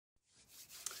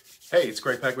Hey, it's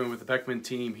Gregg Pechmann with the Pechmann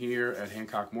Team here at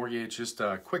Hancock Mortgage. Just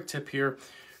a quick tip here.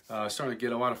 Starting to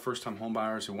get a lot of first-time home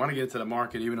buyers who want to get into the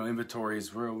market even though inventory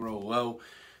is real low.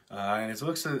 And it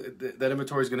looks like that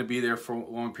inventory is going to be there for a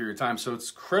long period of time. So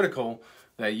it's critical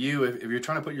that you, if you're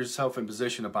trying to put yourself in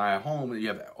position to buy a home, that you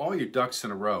have all your ducks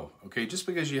in a row. Okay, just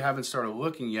because you haven't started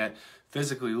looking yet,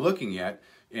 physically looking yet,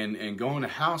 and going to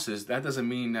houses, that doesn't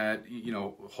mean that, you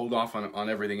know, hold off on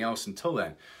everything else until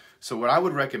then. So what I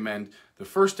would recommend, the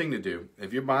first thing to do,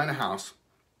 if you're buying a house,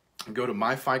 go to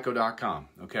myfico.com,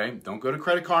 okay? Don't go to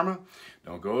Credit Karma.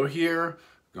 Don't go here,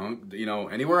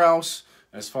 anywhere else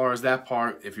as far as that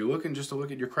part. If you're looking just to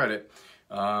look at your credit,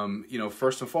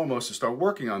 first and foremost, to start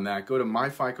working on that, go to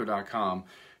myfico.com,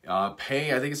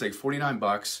 pay, I think it's like 49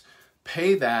 bucks,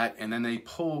 pay that, and then they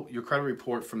pull your credit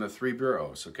report from the 3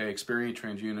 bureaus, okay? Experian,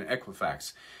 TransUnion,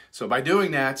 Equifax. So by doing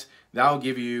that, that'll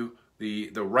give you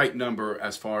the right number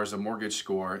as far as the mortgage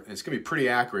score. It's gonna be pretty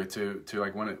accurate to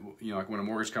like when when a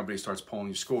mortgage company starts pulling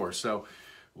your score. So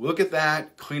look at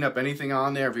that, clean up anything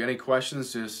on there. If you have any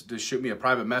questions, just shoot me a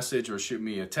private message or shoot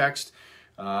me a text,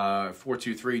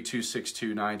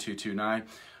 423-262-9229,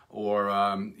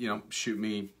 or shoot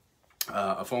me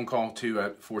a phone call too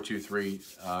at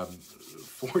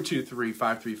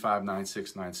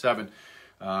 423-535-9697.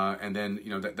 And then,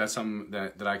 that's something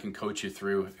that I can coach you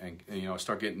through and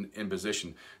start getting in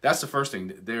position. That's the first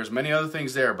thing. There's many other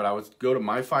things there, but I would go to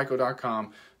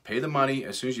myfico.com, pay the money.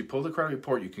 As soon as you pull the credit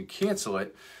report, you can cancel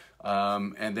it.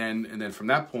 And then from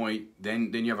that point,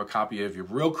 then you have a copy of your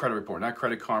real credit report, not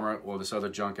Credit Karma or this other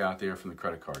junk out there from the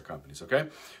credit card companies, okay?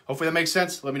 Hopefully that makes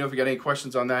sense. Let me know if you got any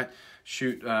questions on that.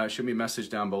 Shoot me a message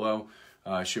down below.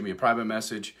 Shoot me a private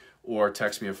message or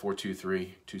text me at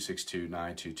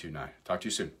 423-262-9229. Talk to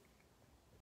you soon.